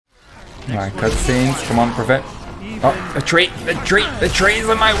Alright, cutscenes. Come on, prevent. Oh, the tree is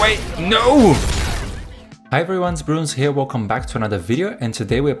in my way. No! Hi everyone, it's Bruns here, welcome back to another video, and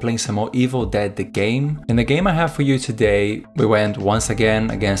today we're playing some more Evil Dead the game. In the game I have for you today, we went once again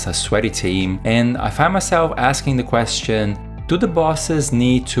against a sweaty team, and I find myself asking the question, do the bosses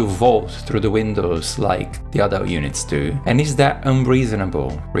need to vault through the windows like the other units do? And is that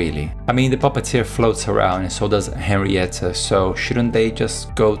unreasonable, really? I mean, the puppeteer floats around and so does Henrietta, so shouldn't they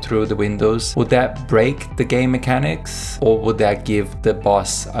just go through the windows? Would that break the game mechanics? Or would that give the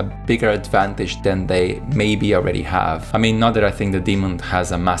boss a bigger advantage than they maybe already have? I mean, not that I think the demon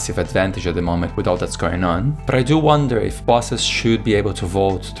has a massive advantage at the moment with all that's going on, but I do wonder if bosses should be able to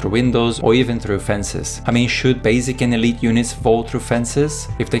vault through windows or even through fences. I mean, should basic and elite units vault through fences?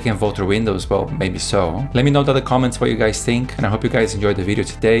 If they can vault through windows, well, maybe so. Let me know in the comments what you guys think, and I hope you guys enjoyed the video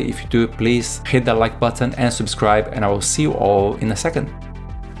today. If you do, please hit that like button and subscribe, and I will see you all in a second.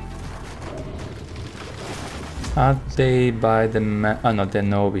 Are they by the oh no, the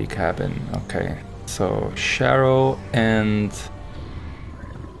Nobi cabin. Okay, so Cheryl and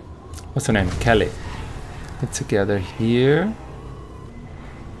what's her name? Kelly. Get together here.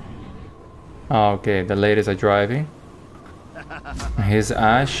 Oh, okay, the ladies are driving. Here's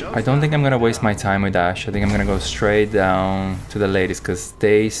Ash. I don't think I'm gonna waste my time with Ash. I think I'm gonna go straight down to the ladies because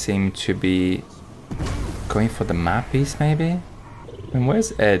they seem to be going for the map piece, maybe? And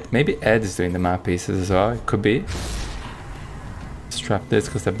where's Ed? Maybe Ed is doing the map pieces as well. It could be. Strap this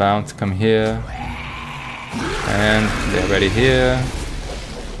because they're bound to come here. And they're already here.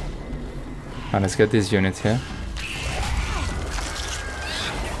 Now let's get these units here.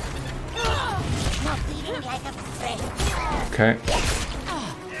 Okay.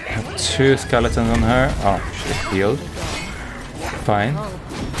 I have 2 skeletons on her. Oh, she's healed. Fine.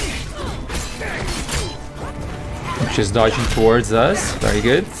 She's dodging towards us. Very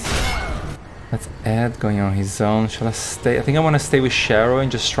good. That's Ed going on his own. Shall I stay? I think I want to stay with Cheryl and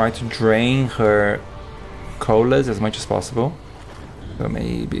just try to drain her colas as much as possible. So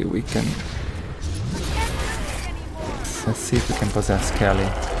maybe we can... Let's see if we can possess Kelly.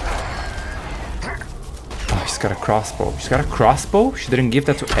 Oh, she's got a crossbow. She's got a crossbow? She didn't give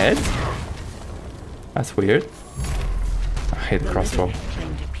that to Ed? That's weird. I hate the crossbow.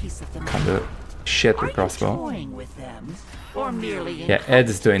 Can't do shit with crossbow. Yeah, Ed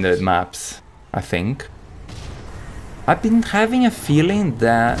is doing the maps, I think. I've been having a feeling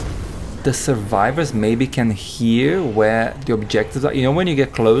that the survivors maybe can hear where the objectives are. You know, when you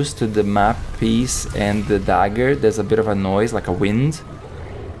get close to the map piece and the dagger, there's a bit of a noise, like a wind.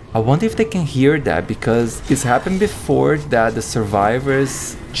 I wonder if they can hear that, because it's happened before that the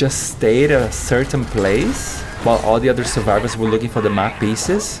survivors just stayed at a certain place while all the other survivors were looking for the map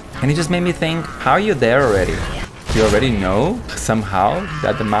pieces. And it just made me think, how are you there already? You already know somehow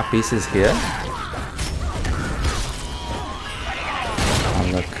that the map piece is here? Oh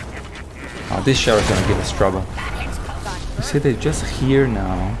look. Oh, this shower is gonna give us trouble. You see, they're just here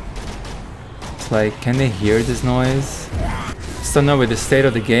now. It's like, can they hear this noise? I don't know, with the state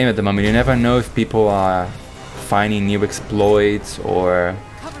of the game at the moment, you never know if people are finding new exploits or,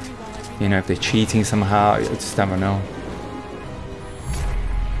 you know, if they're cheating somehow. You just never know.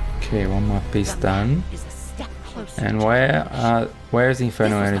 Okay, one more piece done. And where's the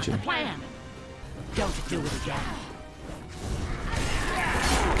Inferno Energy?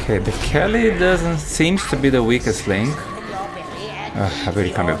 Okay, the Kelly seems to be the weakest link. Ugh, I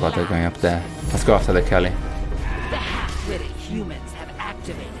really can't be bothered going up there. Let's go after the Kelly.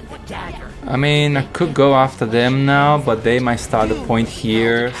 I mean, I could go after them now, but they might start the point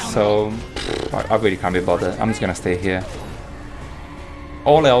here, so I really can't be bothered. I'm just gonna stay here.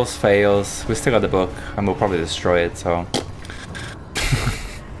 All else fails, we still got the book, and we'll probably destroy it, so...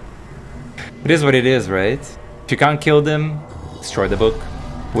 It is what it is, right? If you can't kill them, destroy the book.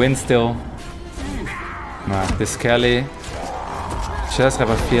 Win still. This Kelly... Just have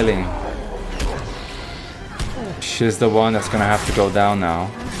a feeling. She's the one that's gonna have to go down now.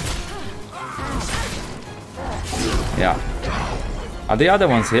 Yeah. Are the other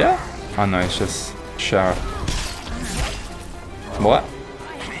ones here? Oh no, it's just Cheryl. What?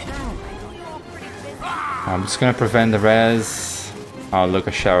 I'm just gonna prevent the res. Oh, look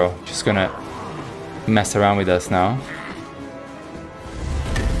at Cheryl. She's gonna mess around with us now.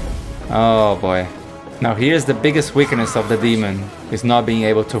 Oh boy. Now here's the biggest weakness of the demon, is not being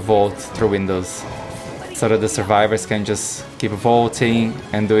able to vault through windows. So that the survivors can just keep vaulting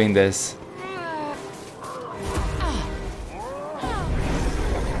and doing this.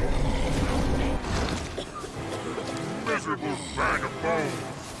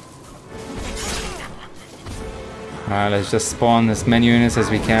 Alright, let's just spawn as many units as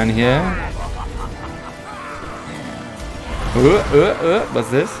we can here.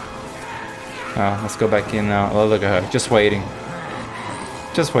 What's this? Oh, let's go back in now. Oh, look at her. Just waiting.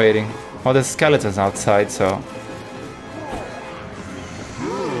 Just waiting. Oh, there's skeletons outside, so...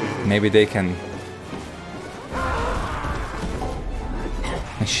 maybe they can...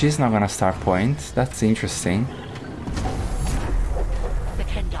 and she's not gonna start point. That's interesting. The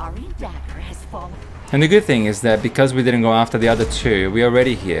Kandari dagger has fallen. And the good thing is that because we didn't go after the other two, we're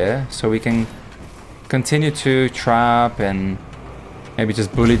already here, so we can continue to trap and maybe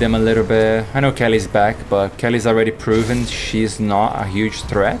just bully them a little bit. I know Kelly's back, but Kelly's already proven she's not a huge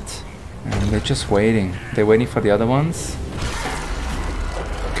threat. And they're just waiting. They're waiting for the other ones.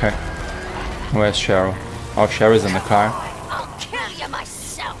 Okay. Where's Cheryl? Oh, Cheryl's in the car. I'll kill you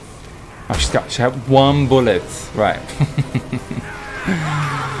myself. Oh, she had one bullet. Right.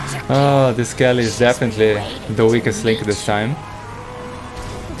 Oh, this Kelly is definitely the weakest link this time.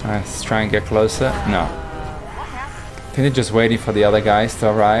 Let's try and get closer. No. I think they're just waiting for the other guys to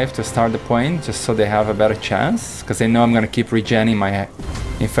arrive to start the point, just so they have a better chance. Because they know I'm gonna keep regenning my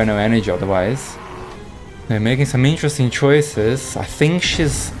Inferno energy otherwise. They're making some interesting choices. I think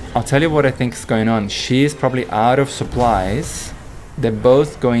she's... I'll tell you what I think is going on. She's probably out of supplies. They're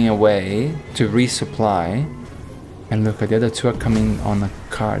both going away to resupply. And look, the other two are coming on the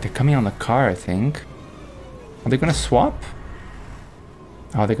car. They're coming on the car, I think. Are they gonna swap?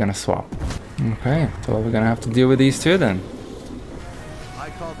 Oh, they're gonna swap. Okay, so we're gonna have to deal with these two then. I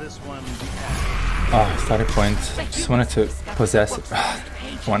call this one. Oh, starting point. Just wanted to possess. I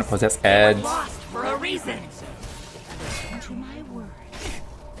want to possess Ed. For a reason. To my word.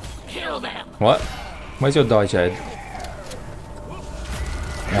 Kill them. What? Where's your dodge, Ed?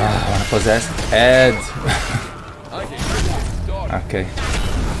 I want to possess Ed. Okay.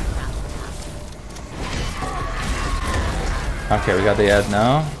 Okay, we got the Ed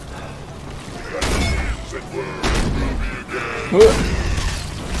now.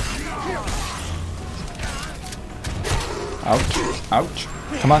 Ouch. Ouch.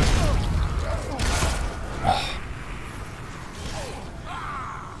 Come on.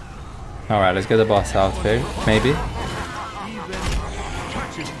 Alright, let's get the boss out there. Maybe.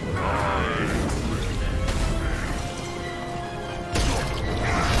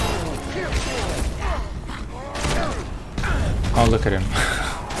 Oh, look at him.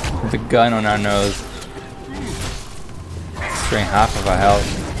 With the gun on our nose. Destroying half of our health.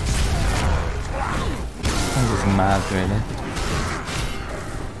 I'm just mad, really.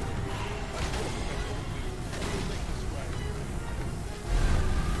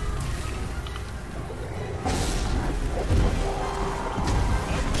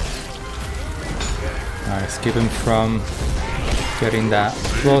 Alright, let's keep him from getting that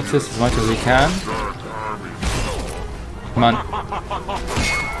Lotus as much as we can. Come on.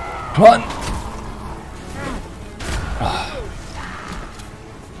 Come on!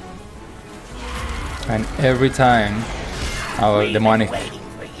 And every time our demonic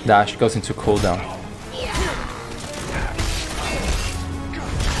dash goes into cooldown.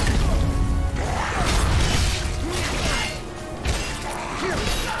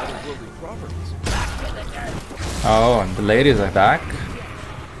 Oh, and the ladies are back.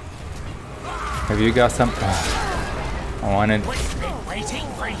 Have you got some... I wanted...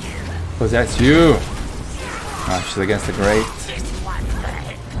 Was that you? Oh, she's against the grate.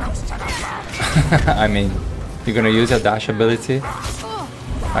 I mean, you're gonna use your dash ability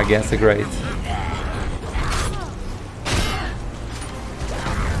against the grate.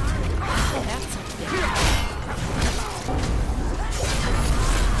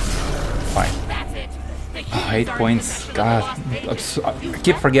 Fine. Oh, 8 points. God, I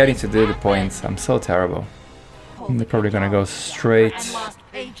keep forgetting to do the points. I'm so terrible. They're probably gonna go straight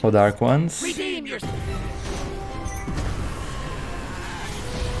for Dark Ones. He's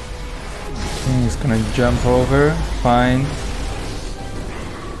gonna jump over. Fine.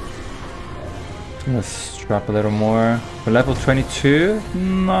 Let's drop a little more. We're level 22.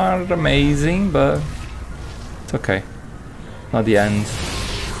 Not amazing, but it's okay. Not the end.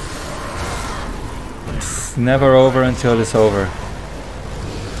 It's never over until it's over.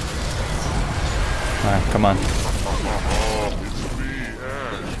 Alright, come on.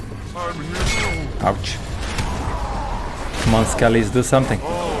 Ouch. Come on, Skellies, do something.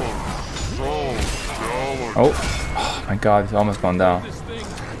 Oh, oh my god, he's almost gone down.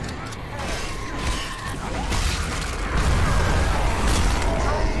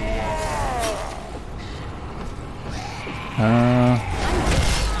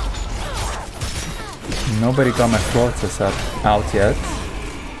 Nobody got my Flortus out yet.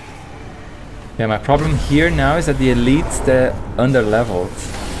 Yeah, my problem here now is that the elites, they're under leveled.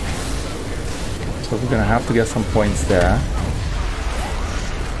 So we're gonna have to get some points there.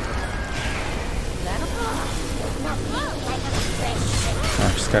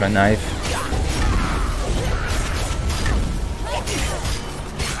 Oh, she's got a knife.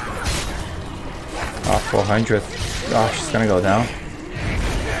 Oh, 400. Oh, she's gonna go down.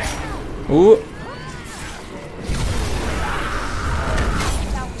 Ooh.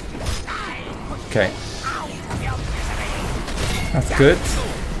 Okay. That's good.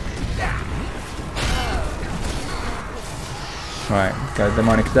 Right, got a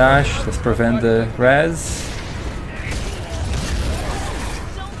demonic dash. Let's prevent the res.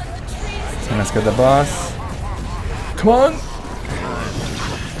 And let's get the boss. Come on!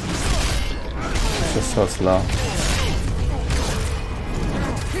 It's just so slow.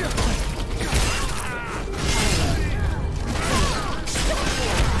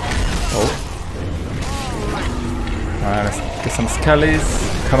 Oh. Alright, let's get some skellies.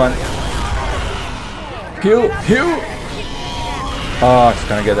 Come on. Heal! Heal! Oh, she's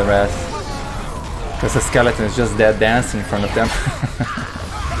gonna get the rest. Because the skeleton is just dead dancing in front of them.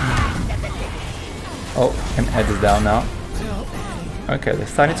 Oh, and Ed is down now. Okay, they're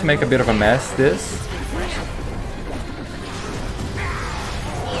starting to make a bit of a mess, this.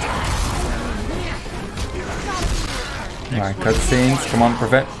 Alright, cutscenes. Come on,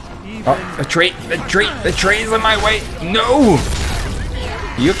 prevent. Oh, the tree! The tree! The tree is in my way! No!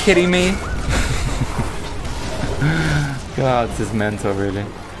 Are you kidding me? God, this is mental, really.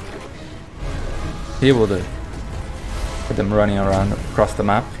 He will do. Put them running around across the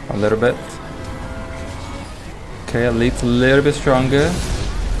map a little bit. Okay, elite's a little bit stronger.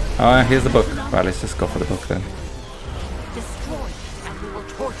 Oh, here's the book. Right, let's just go for the book then. Destroy, and we will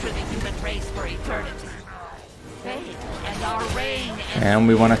torture the human race for eternity. They and our reign. And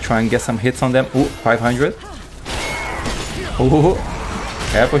we want to try and get some hits on them. Ooh, 500. Ooh,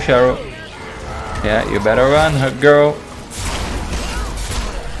 careful, Cheryl. Yeah, you better run, girl.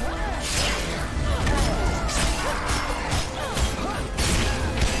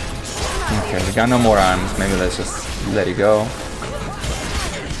 Okay, we got no more arms. Maybe let's just let it go.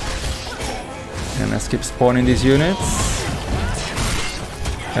 And let's keep spawning these units.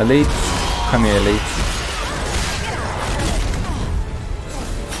 Elite, come here, elite.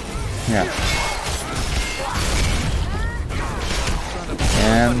 Yeah.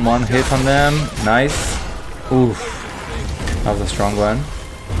 And one hit on them. Nice. Oof. That was a strong one.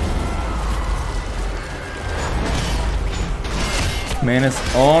 Man, it's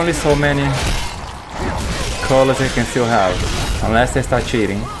only so many colors they can still have. Unless they start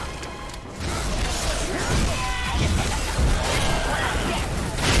cheating.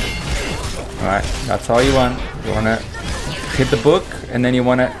 Alright, that's all you want. You wanna hit the book, and then you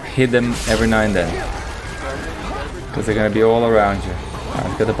wanna hit them every now and then. Because they're gonna be all around you.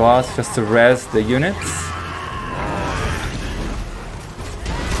 Alright, get the boss just to res the units.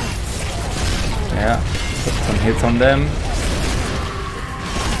 Yeah, put some hits on them.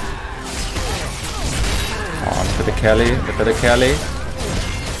 Oh, look at the Kelly, look at the Kelly.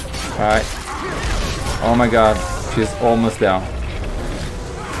 Alright. Oh my god, she's almost down.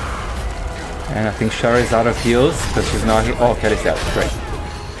 And I think Shara is out of heals because she's not here. Oh, Kelly's out. Great.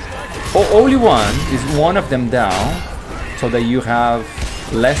 Oh, only one is one of them down so that you have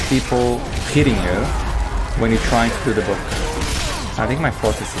less people hitting you when you're trying to do the book. I think my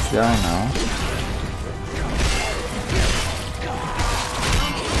fortress is down now.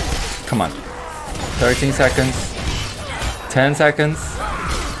 Come on. 13 seconds. 10 seconds.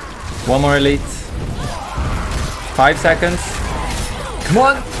 One more elite. 5 seconds. Come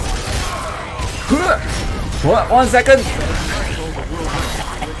on! What? 1 second.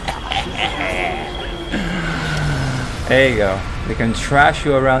 There you go. They can trash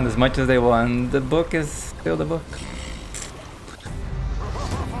you around as much as they want. The book is still the book.